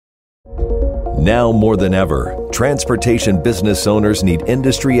Now more than ever, transportation business owners need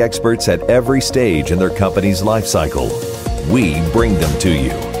industry experts at every stage in their company's life cycle. We bring them to you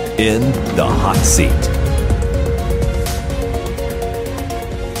in the hot seat.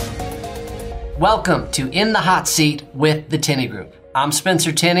 Welcome to In the Hot Seat with the Tenney Group. I'm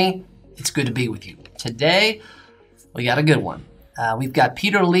Spencer Tenney. It's good to be with you. Today, we got a good one. We've got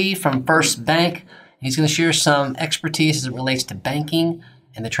Peter Lee from First Bank. He's going to share some expertise as it relates to banking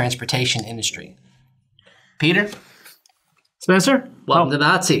and the transportation industry. Peter? Spencer? Welcome to the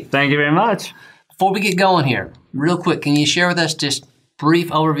Hot Seat. Thank you very much. Before we get going here, real quick, can you share with us just brief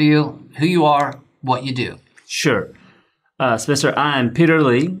overview, who you are, what you do? Sure. Spencer, I'm Peter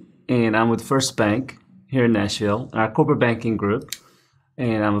Lee, and I'm with First Bank here in Nashville, our corporate banking group,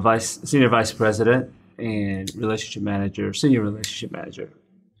 and I'm a senior vice president and senior relationship manager.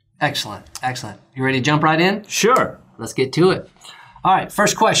 Excellent, excellent. You ready to jump right in? Sure. Let's get to it. All right,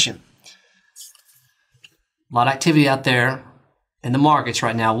 first question. A lot of activity out there in the markets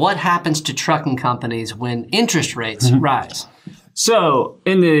right now. What happens to trucking companies when interest rates rise? So,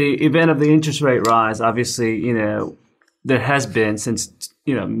 in the event of the interest rate rise, obviously, there has been since,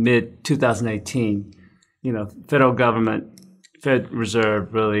 mid-2018, federal government, Fed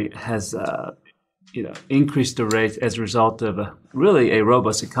Reserve really has, increased the rates as a result of a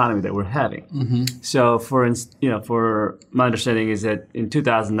robust economy that we're having. Mm-hmm. So, for my understanding is that in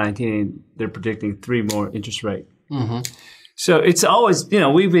 2019 they're predicting 3 more interest rate. Mm-hmm. So it's always,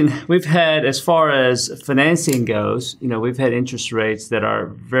 we've had, as far as financing goes, we've had interest rates that are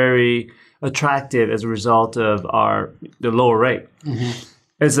very attractive as a result of the lower rate. Mm-hmm.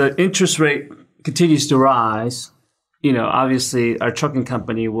 As the interest rate continues to rise, obviously our trucking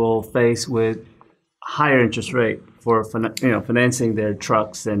company will face with higher interest rate for financing their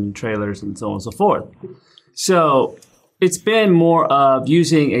trucks and trailers and so on and so forth. So it's been more of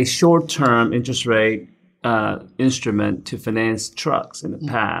using a short-term interest rate instrument to finance trucks in the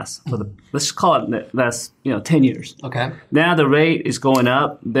past for let's call it the last 10 years. Okay. Now the rate is going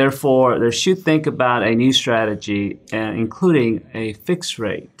up, therefore they should think about a new strategy, including a fixed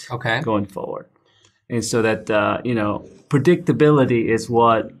rate going forward. And so that predictability is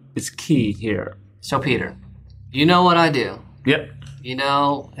what is key here. So, Peter, you know what I do. Yep.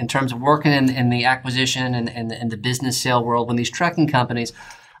 In terms of working in the acquisition and the business sale world, when these trucking companies,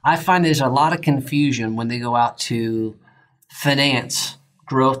 I find there's a lot of confusion when they go out to finance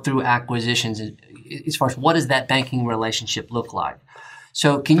growth through acquisitions as far as what does that banking relationship look like.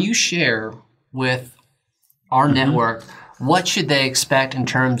 So can you share with our network what should they expect in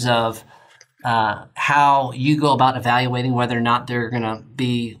terms of how you go about evaluating whether or not they're going to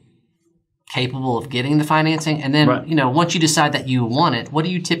be capable of getting the financing? And then, once you decide that you want it, what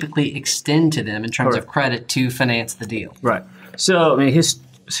do you typically extend to them in terms of credit to finance the deal? Right. So,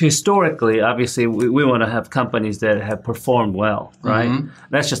 historically, obviously, we want to have companies that have performed well, right? Mm-hmm.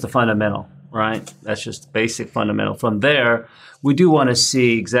 That's just a fundamental, right? That's just basic fundamental. From there, we do want to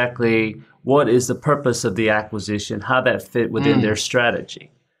see exactly what is the purpose of the acquisition, how that fit within their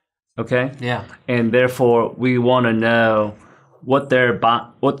strategy, okay? Yeah. And therefore, we want to know what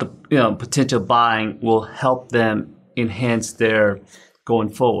the potential buying will help them enhance their going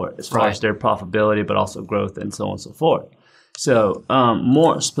forward as far as their profitability, but also growth and so on and so forth. So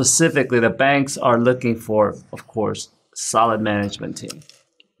more specifically, the banks are looking for, of course, solid management team,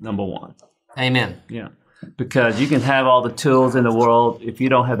 number one. Amen. Yeah, because you can have all the tools in the world. If you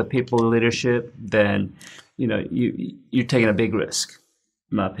don't have the people leadership, then you're taking a big risk,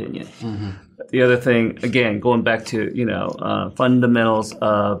 in my opinion. Mm-hmm. The other thing, again, going back to fundamentals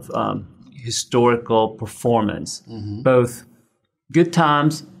of historical performance, both good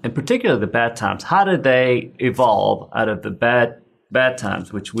times and particularly the bad times. How did they evolve out of the bad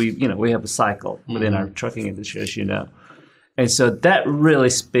times, which we have a cycle within our trucking industry, as you know. And so that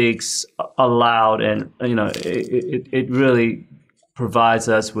really speaks aloud, and it really provides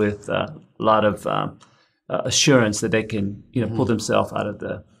us with a lot of assurance that they can pull themselves out of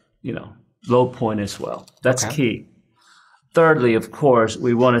the low point as well. That's key. Thirdly, of course,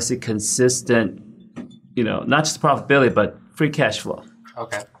 we want to see consistent, not just profitability, but free cash flow.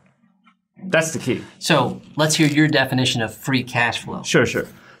 Okay. That's the key. So let's hear your definition of free cash flow. Sure.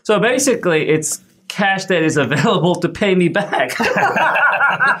 So basically, it's cash that is available to pay me back.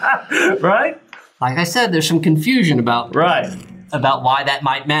 Right? Like I said, there's some confusion about why that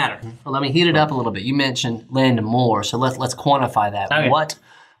might matter. Well, let me heat it up a little bit. You mentioned lend more, so let's quantify that. Okay.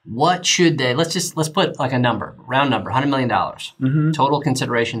 What should they? Let's put like a number, round number, $100 million total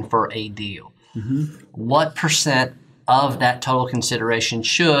consideration for a deal. Mm-hmm. What percent of that total consideration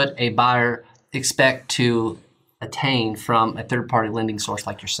should a buyer expect to attain from a third-party lending source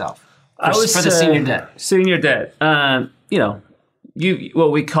like yourself? For the senior debt. Senior debt.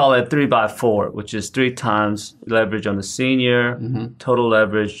 What we call it 3x4, which is 3 times leverage on the senior, total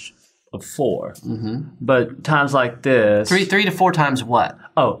leverage of 4. But times like this, 3 to 4 times what?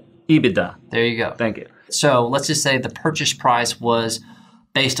 Oh, EBITDA. There you go. Thank you. So let's just say the purchase price was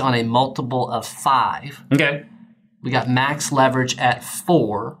based on a multiple of 5. Okay. We got max leverage at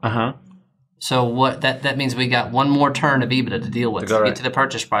 4. So what that means we got one more turn of EBITDA to deal with to get to the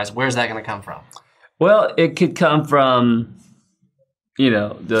purchase price. Where's that going to come from? Well, it could come from,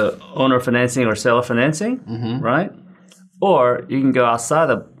 the owner financing or seller financing, right? Or you can go outside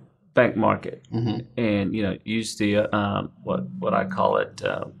the bank market and use the what I call it,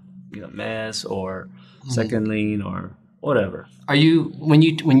 mezz or second lien or whatever. Are you when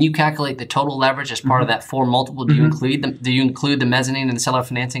you calculate the total leverage as part of that 4 multiple? Do you include the mezzanine and the seller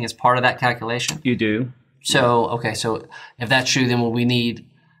financing as part of that calculation? You do. So okay, so if that's true, then will we need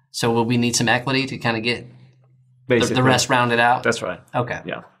some equity to kind of get the rest rounded out? That's right. Okay.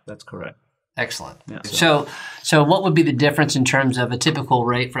 Yeah, that's correct. Excellent. Yeah, so what would be the difference in terms of a typical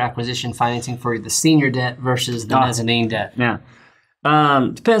rate for acquisition financing for the senior debt versus the mezzanine debt? Yeah.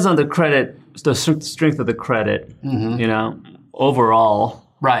 Depends on the credit, the strength of the credit, overall.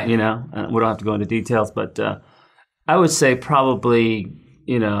 Right. We don't have to go into details, but I would say probably,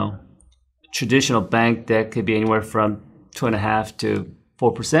 traditional bank debt could be anywhere from 2.5% to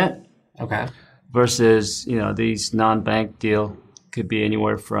 4%. Okay. Versus, these non-bank deal could be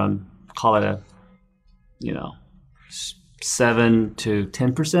anywhere from, call it 7 to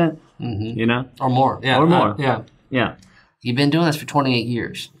 10%, Or more. Yeah. Or more. Yeah. You've been doing this for 28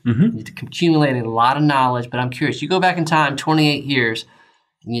 years. You've accumulated a lot of knowledge, but I'm curious. You go back in time 28 years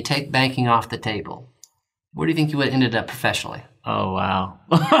and you take banking off the table. Where do you think you would have ended up professionally? Oh, wow.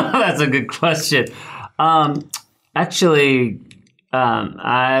 That's a good question. Actually,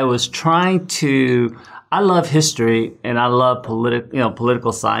 I was trying to. I love history and I love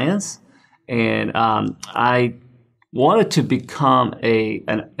political science, and I wanted to become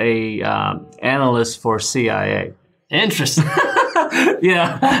an analyst for CIA. Interesting.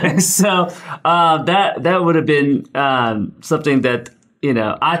 Yeah, and so that would have been something that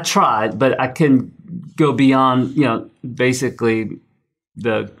I tried, but I couldn't go beyond basically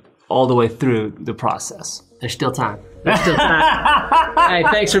all the way through the process. There's still time. Hey,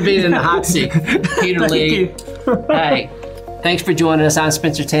 thanks for being in the hot seat, Peter Lee. Hey, thanks for joining us. I'm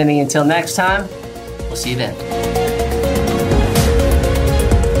Spencer Tenney. Until next time, we'll see you then.